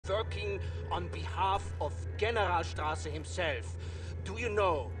working on behalf of Generalstrasse himself. Do you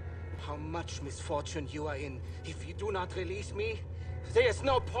know how much misfortune you are in if you do not release me? There is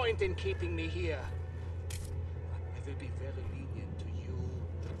no point in keeping me here. I will be very lenient to you.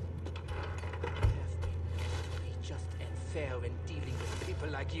 I have to be just and fair in dealing with people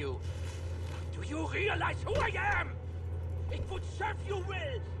like you. Do you realize who I am? It would serve you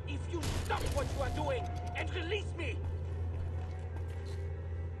well if you stop what you are doing and release me.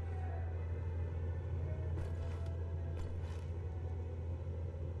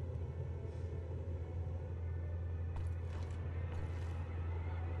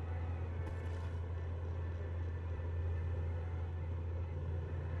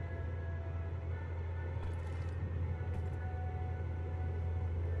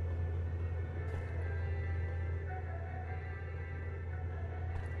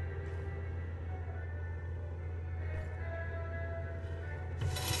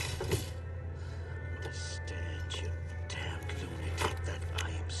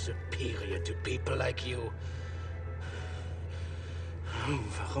 Superior to people like you.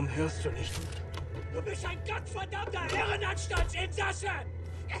 Warum hörst du nicht? Du bist ein gottverdammter Irrenanstaltsinsasse!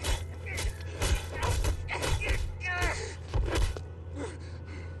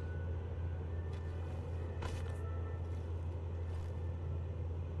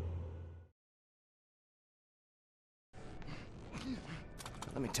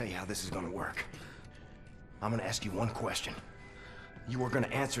 Let me tell you how this is gonna work. I'm gonna ask you one question. You are gonna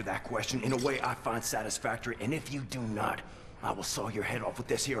answer that question in a way I find satisfactory, and if you do not, I will saw your head off with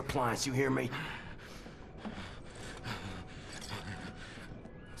this here appliance, you hear me?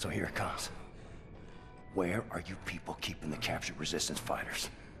 So here it comes. Where are you people keeping the captured resistance fighters?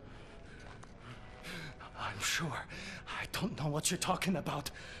 I'm sure. I don't know what you're talking about.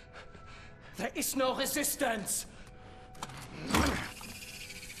 There is no resistance!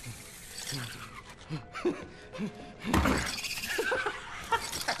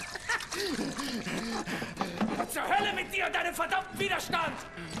 Was zur Hölle mit dir und deinem verdammten Widerstand?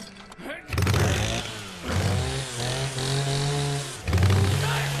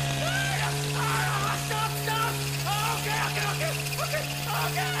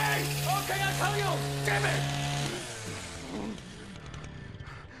 Okay, I'll tell you! Damn it!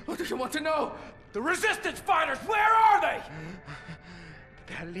 What do you want to know? The resistance fighters, where are they?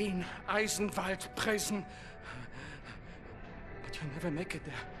 Berlin, Eisenwald, Presen. But you'll never make it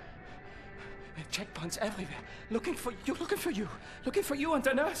there. There are checkpoints everywhere. Looking for you and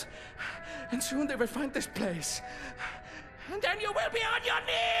the nurse. And soon they will find this place. And then you will be on your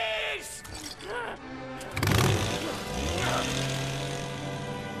knees!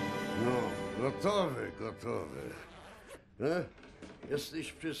 No, gotowy.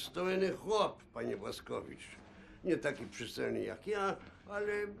 Jesteś przystojny chłop, panie Błaskowicz. Nie taki przystojny jak ja,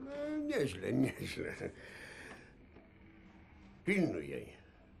 ale nieźle. Pilnuj jej.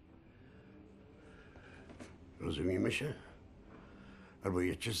 Rozumiemy się? Albo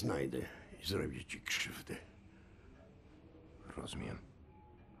ja cię znajdę i zrobię ci krzywdę. Rozumiem.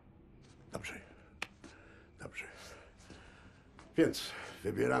 Dobrze. Więc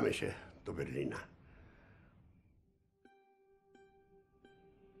wybieramy się do Berlina.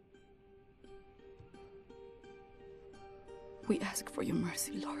 We ask for your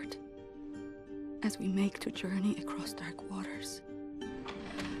mercy, Lord, as we make the journey across dark waters.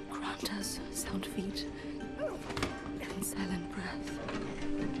 Grant us sound feet and silent breath.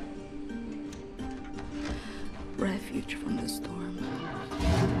 Refuge from the storm.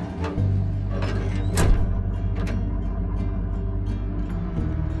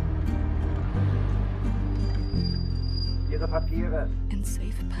 Ihre Papiere. And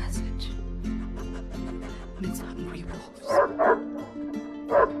safe passage amidst hungry wolves.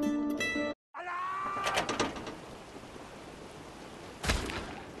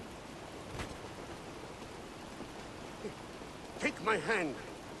 Take my hand.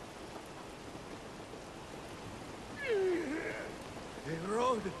 The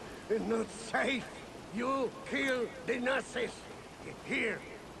road is not safe. You kill the Nazis. Here,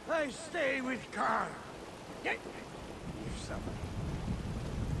 I stay with Karl.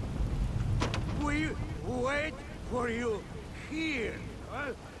 We wait for you here.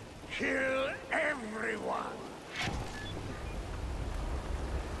 Kill everyone.